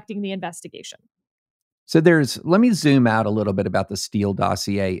person conducting the investigation. So let me zoom out a little bit about the Steele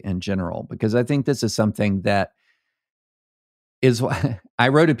dossier in general, because I think this is something that is, I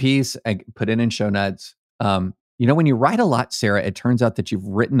wrote a piece, I put it in show notes. When you write a lot, Sarah, it turns out that you've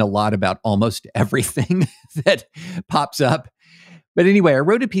written a lot about almost everything that pops up. But anyway, I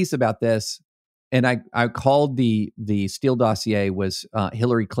wrote a piece about this, and I called the Steele dossier was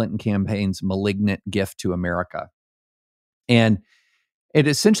Hillary Clinton campaign's malignant gift to America. And it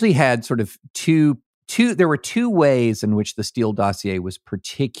essentially had sort of there were two ways in which the Steele dossier was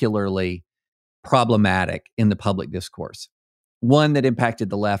particularly problematic in the public discourse. One that impacted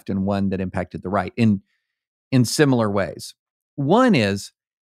the left and one that impacted the right in similar ways. One is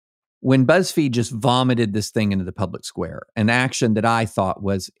when BuzzFeed just vomited this thing into the public square, an action that I thought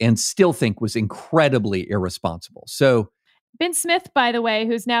was, and still think was, incredibly irresponsible. So Ben Smith, by the way,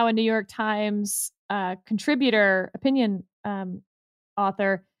 who's now a New York Times contributor, opinion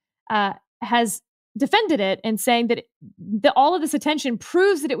author, has defended it and saying that all of this attention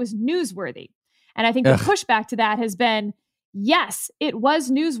proves that it was newsworthy. And I think the pushback to that has been, Yes, it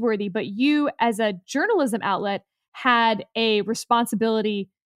was newsworthy, but you, as a journalism outlet, had a responsibility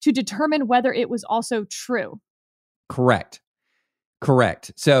to determine whether it was also true. Correct.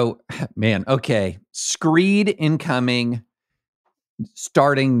 Correct. So, man, okay. Screed incoming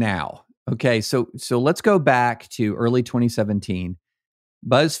starting now. Okay, so let's go back to early 2017.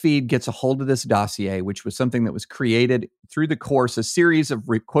 BuzzFeed gets a hold of this dossier, which was something that was created through the course, a series of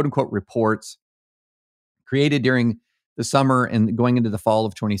quote unquote reports created during the summer and going into the fall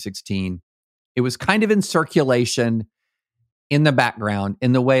of 2016. It was kind of in circulation in the background,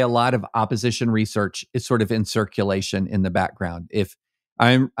 in the way a lot of opposition research is sort of in circulation in the background. If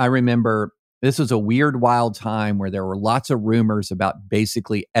I remember, this was a weird, wild time where there were lots of rumors about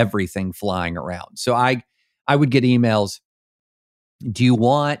basically everything flying around. So I would get emails. Do you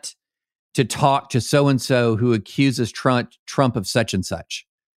want to talk to so and so who accuses Trump of such and such?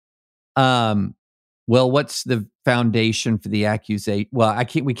 Well, what's the foundation for the accusation? Well,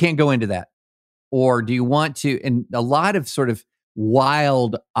 we can't go into that. Or do you want to? And a lot of sort of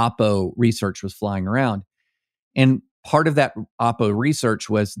wild Oppo research was flying around. And part of that Oppo research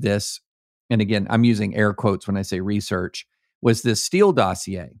was this, and again, I'm using air quotes when I say research, was this Steele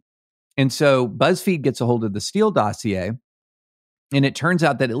dossier. And so BuzzFeed gets a hold of the Steele dossier, and it turns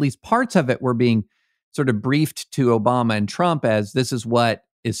out that at least parts of it were being sort of briefed to Obama and Trump as this is what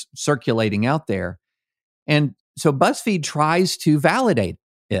is circulating out there. And so BuzzFeed tries to validate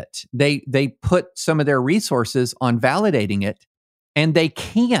it. They put some of their resources on validating it, and they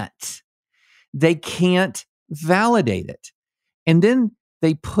can't. They can't validate it. And then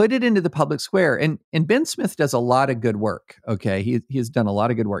they put it into the public square. And Ben Smith does a lot of good work. Okay. He has done a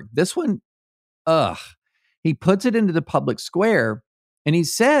lot of good work. This one, he puts it into the public square, and he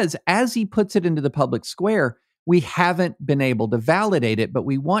says, as he puts it into the public square, we haven't been able to validate it, but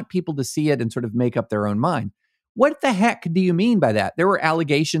we want people to see it and sort of make up their own mind. What the heck do you mean by that? There were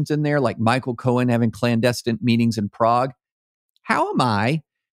allegations in there like Michael Cohen having clandestine meetings in Prague. How am I,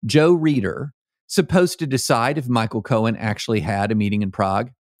 Joe Reeder, supposed to decide if Michael Cohen actually had a meeting in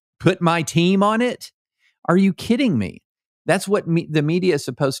Prague? Put my team on it? Are you kidding me? That's what the media is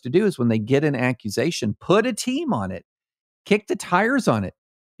supposed to do, is when they get an accusation, put a team on it, kick the tires on it,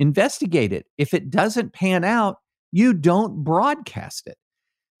 investigate it. If it doesn't pan out, you don't broadcast it.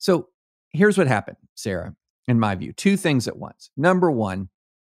 So here's what happened, Sarah, in my view. Two things at once. Number one,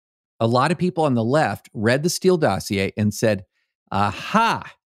 a lot of people on the left read the Steele dossier and said,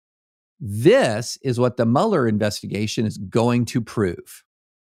 aha, this is what the Mueller investigation is going to prove.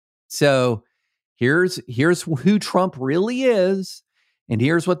 So here's who Trump really is, and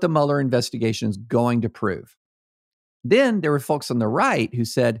here's what the Mueller investigation is going to prove. Then there were folks on the right who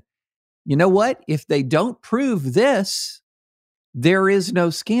said, you know what? If they don't prove this, there is no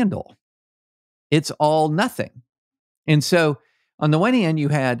scandal. It's all nothing. And so on the one hand, you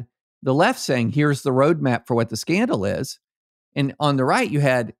had the left saying, here's the roadmap for what the scandal is. And on the right, you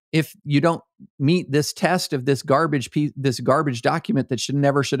had, if you don't meet this test of this garbage document that should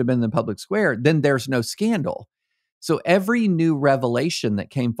have been in the public square, then there's no scandal. So every new revelation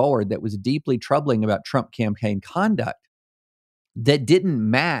that came forward that was deeply troubling about Trump campaign conduct that didn't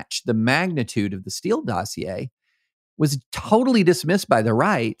match the magnitude of the Steele dossier was totally dismissed by the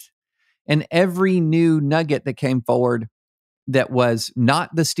right. And every new nugget that came forward that was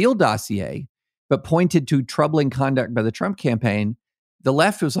not the Steele dossier, but pointed to troubling conduct by the Trump campaign, the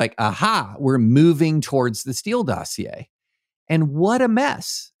left was like, aha, we're moving towards the Steele dossier. And what a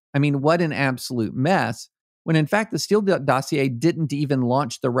mess. I mean, what an absolute mess, when in fact the Steele dossier didn't even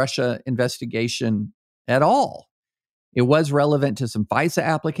launch the Russia investigation at all. It was relevant to some FISA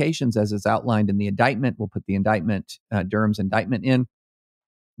applications, as is outlined in the indictment. We'll put the indictment, Durham's indictment in.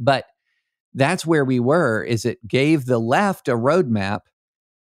 But that's where we were, is it gave the left a roadmap,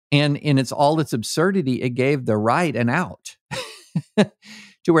 and in its absurdity, it gave the right an out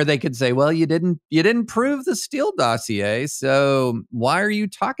to where they could say, well, you didn't prove the Steele dossier, so why are you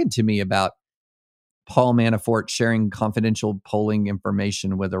talking to me about Paul Manafort sharing confidential polling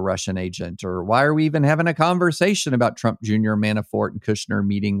information with a Russian agent? Or why are we even having a conversation about Trump Jr., Manafort, and Kushner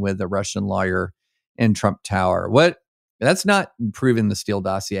meeting with a Russian lawyer in Trump Tower? That's not proving the Steele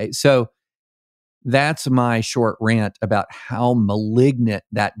dossier. So that's my short rant about how malignant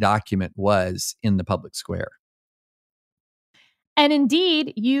that document was in the public square. And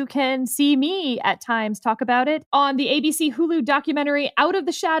indeed, you can see me at times talk about it on the ABC Hulu documentary Out of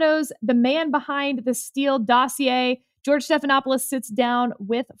the Shadows, The Man Behind the Steele Dossier. George Stephanopoulos sits down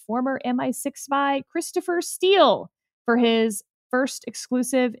with former MI6 spy Christopher Steele for his first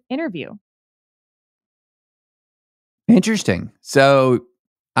exclusive interview. Interesting. So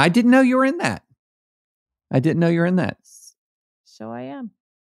I didn't know you were in that. So I am.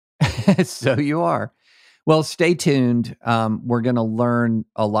 So you are. Well, stay tuned. We're going to learn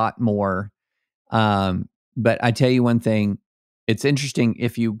a lot more. But I tell you one thing, it's interesting.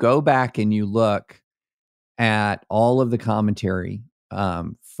 If you go back and you look at all of the commentary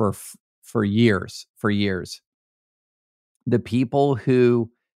for years, the people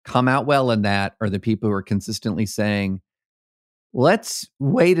who come out well in that are the people who are consistently saying, let's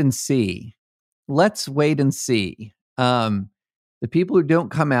wait and see. Let's wait and see. The people who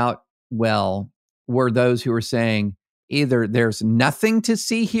don't come out well were those who were saying either there's nothing to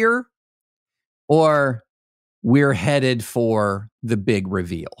see here or we're headed for the big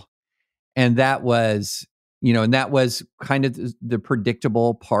reveal. And that was, and that was kind of the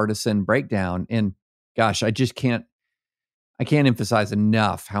predictable partisan breakdown. And gosh, I can't emphasize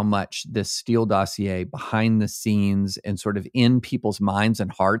enough how much this Steele dossier behind the scenes and sort of in people's minds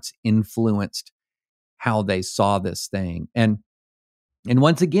and hearts influenced how they saw this thing. And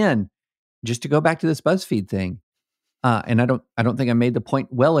once again, just to go back to this BuzzFeed thing, and I don't think I made the point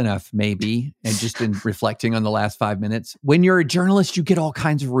well enough, maybe, and just in reflecting on the last 5 minutes. When you're a journalist, you get all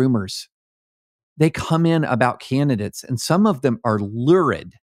kinds of rumors. They come in about candidates, and some of them are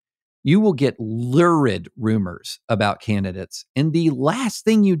lurid. You will get lurid rumors about candidates. And the last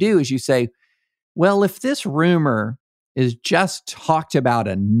thing you do is you say, well, if this rumor is just talked about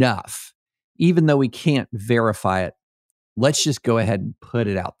enough, even though we can't verify it, let's just go ahead and put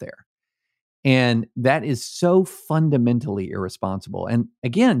it out there. And that is so fundamentally irresponsible. And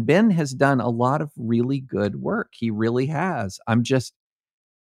again, Ben has done a lot of really good work. He really has.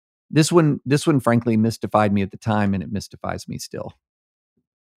 This one frankly mystified me at the time, and it mystifies me still.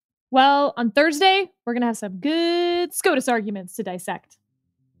 Well, on Thursday, we're going to have some good SCOTUS arguments to dissect.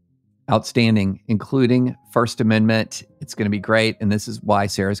 Outstanding, including First Amendment. It's going to be great. And this is why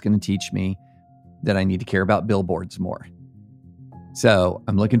Sarah's going to teach me that I need to care about billboards more. So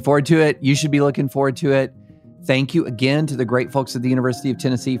I'm looking forward to it. You should be looking forward to it. Thank you again to the great folks at the University of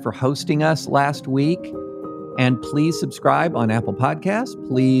Tennessee for hosting us last week. And please subscribe on Apple Podcasts.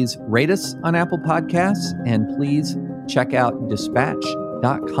 Please rate us on Apple Podcasts. And please check out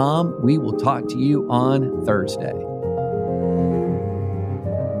dispatch.com. We will talk to you on Thursday.